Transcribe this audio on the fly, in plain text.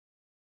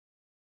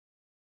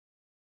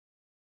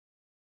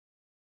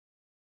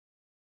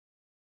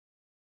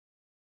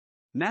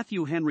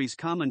Matthew Henry's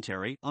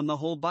Commentary on the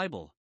Whole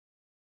Bible.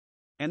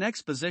 An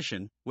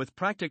exposition, with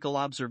practical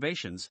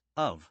observations,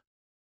 of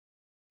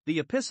the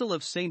Epistle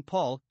of St.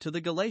 Paul to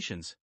the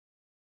Galatians.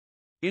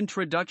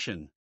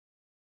 Introduction.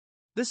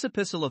 This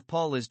epistle of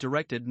Paul is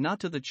directed not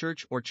to the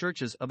church or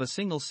churches of a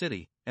single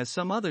city, as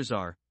some others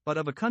are, but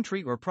of a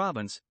country or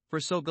province,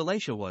 for so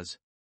Galatia was.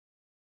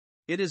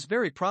 It is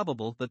very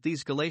probable that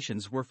these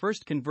Galatians were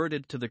first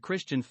converted to the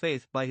Christian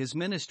faith by his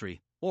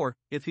ministry, or,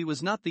 if he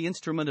was not the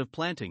instrument of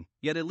planting,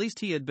 yet at least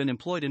he had been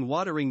employed in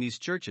watering these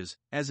churches,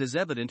 as is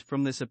evident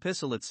from this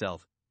epistle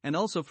itself, and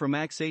also from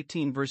Acts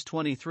 18 verse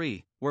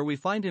 23, where we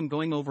find him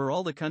going over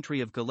all the country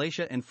of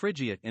Galatia and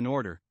Phrygia in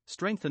order,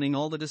 strengthening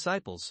all the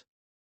disciples.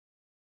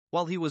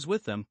 While he was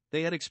with them,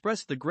 they had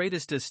expressed the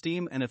greatest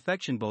esteem and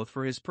affection both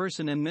for his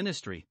person and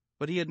ministry,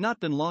 but he had not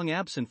been long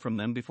absent from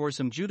them before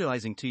some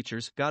Judaizing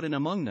teachers got in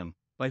among them,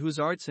 by whose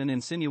arts and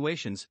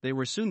insinuations they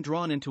were soon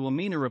drawn into a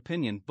meaner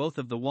opinion both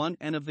of the one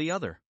and of the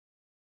other.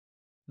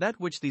 That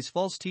which these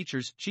false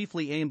teachers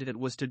chiefly aimed at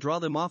was to draw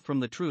them off from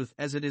the truth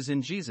as it is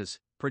in Jesus,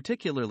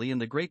 particularly in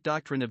the great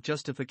doctrine of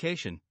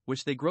justification,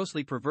 which they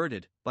grossly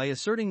perverted, by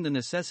asserting the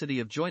necessity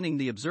of joining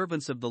the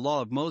observance of the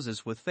law of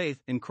Moses with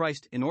faith in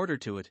Christ in order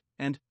to it,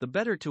 and, the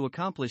better to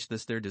accomplish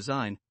this their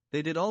design,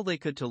 they did all they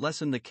could to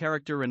lessen the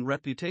character and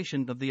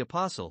reputation of the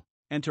apostle,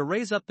 and to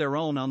raise up their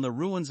own on the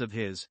ruins of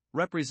his,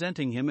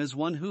 representing him as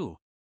one who,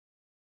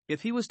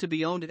 if he was to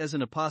be owned as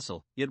an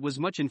apostle, yet was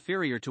much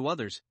inferior to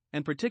others,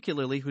 and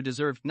particularly who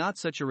deserved not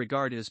such a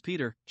regard as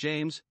Peter,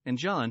 James, and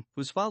John,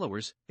 whose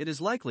followers, it is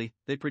likely,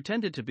 they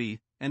pretended to be,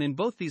 and in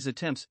both these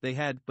attempts they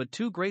had but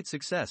too great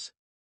success.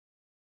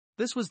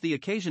 This was the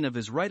occasion of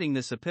his writing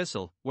this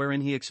epistle,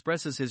 wherein he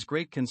expresses his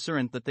great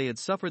concern that they had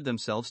suffered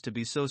themselves to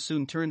be so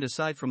soon turned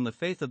aside from the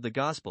faith of the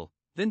gospel,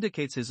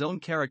 vindicates his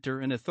own character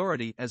and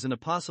authority as an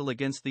apostle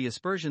against the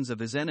aspersions of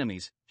his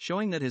enemies,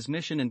 showing that his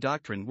mission and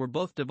doctrine were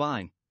both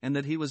divine, and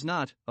that he was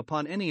not,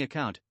 upon any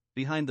account,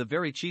 behind the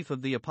very chief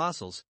of the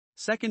apostles.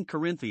 2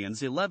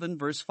 Corinthians 11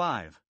 verse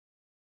 5.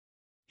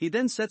 He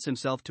then sets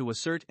himself to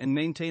assert and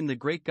maintain the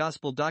great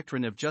gospel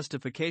doctrine of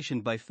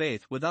justification by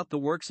faith without the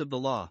works of the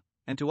law,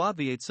 and to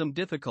obviate some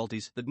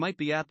difficulties that might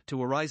be apt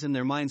to arise in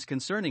their minds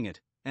concerning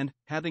it, and,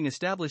 having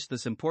established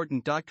this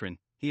important doctrine,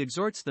 he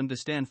exhorts them to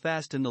stand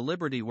fast in the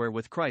liberty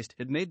wherewith Christ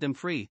had made them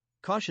free,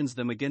 cautions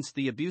them against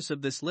the abuse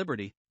of this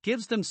liberty,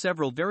 gives them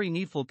several very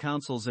needful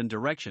counsels and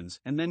directions,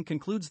 and then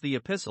concludes the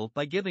epistle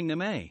by giving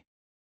them a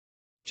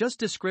just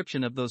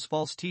description of those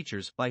false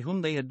teachers by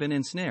whom they had been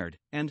ensnared,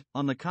 and,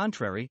 on the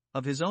contrary,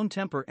 of his own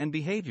temper and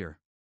behavior.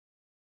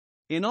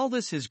 In all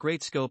this his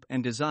great scope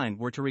and design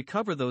were to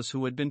recover those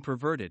who had been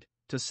perverted,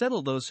 to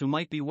settle those who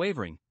might be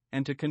wavering,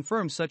 and to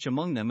confirm such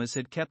among them as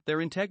had kept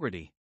their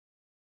integrity.